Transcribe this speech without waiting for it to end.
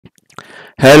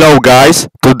Hello guys,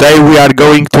 today we are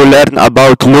going to learn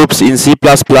about loops in C++.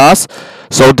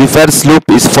 So the first loop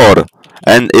is for,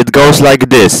 and it goes like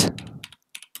this.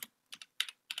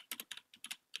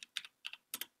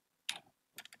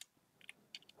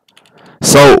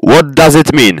 So what does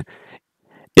it mean?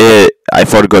 I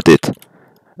forgot it.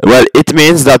 Well, it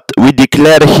means that we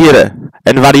declare here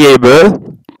a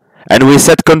variable and we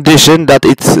set condition that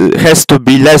it has to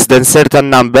be less than certain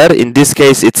number. In this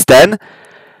case it's 10.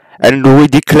 And we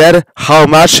declare how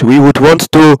much we would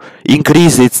want to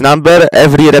increase its number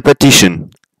every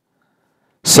repetition.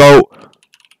 So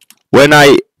when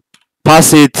I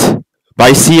pass it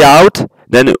by cout,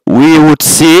 then we would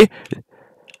see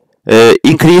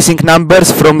increasing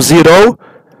numbers from 0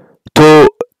 to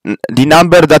the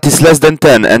number that is less than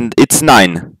 10, and it's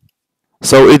 9.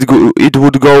 So it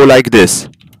would go like this.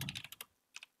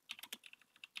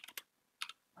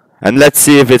 And let's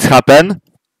see if it happens.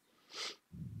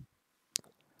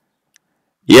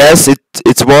 Yes,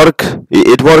 it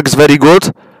works very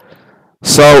good.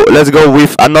 So let's go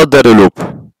with another loop.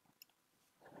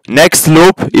 Next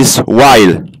loop is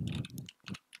while.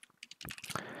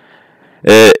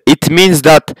 It means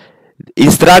that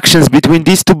instructions between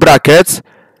these two brackets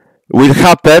will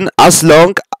happen as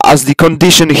long as the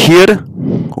condition here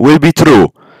will be true.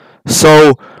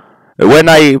 So when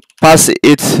I pass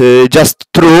it just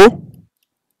true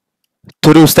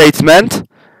statement,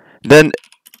 then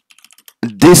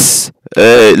this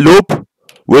loop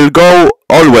will go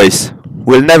always,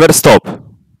 will never stop.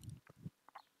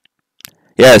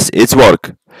 Yes, it's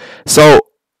work. So,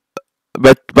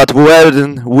 but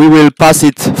when we will pass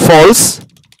it false,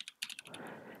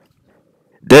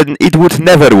 then it would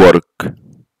never work.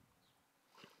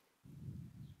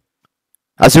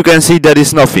 As you can see, there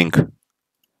is nothing.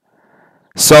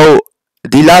 So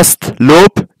the last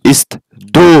loop is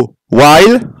do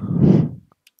while.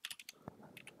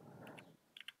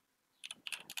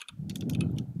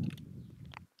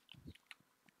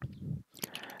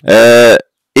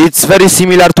 It's very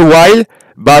similar to while,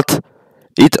 but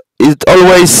it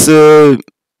always do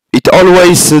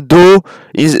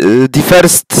the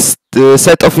first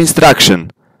set of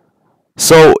instruction.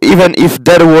 So even if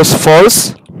there was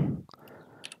false,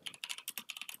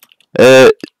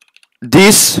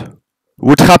 this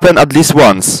would happen at least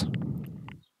once.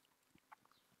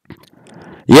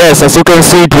 Yes, as you can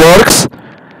see, it works,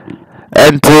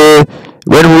 and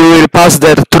when we will pass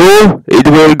that true, it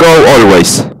will go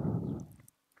always.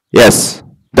 Yes,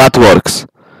 that works.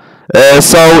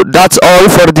 So that's all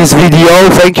for this video.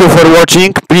 Thank you for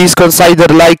watching. Please consider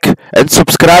like and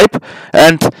subscribe,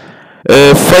 and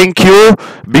thank you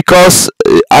because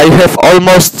I have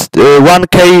almost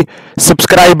 1K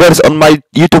subscribers on my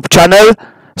YouTube channel.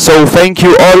 So thank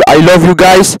you all. I love you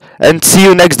guys, and see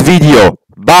you next video.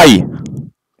 Bye.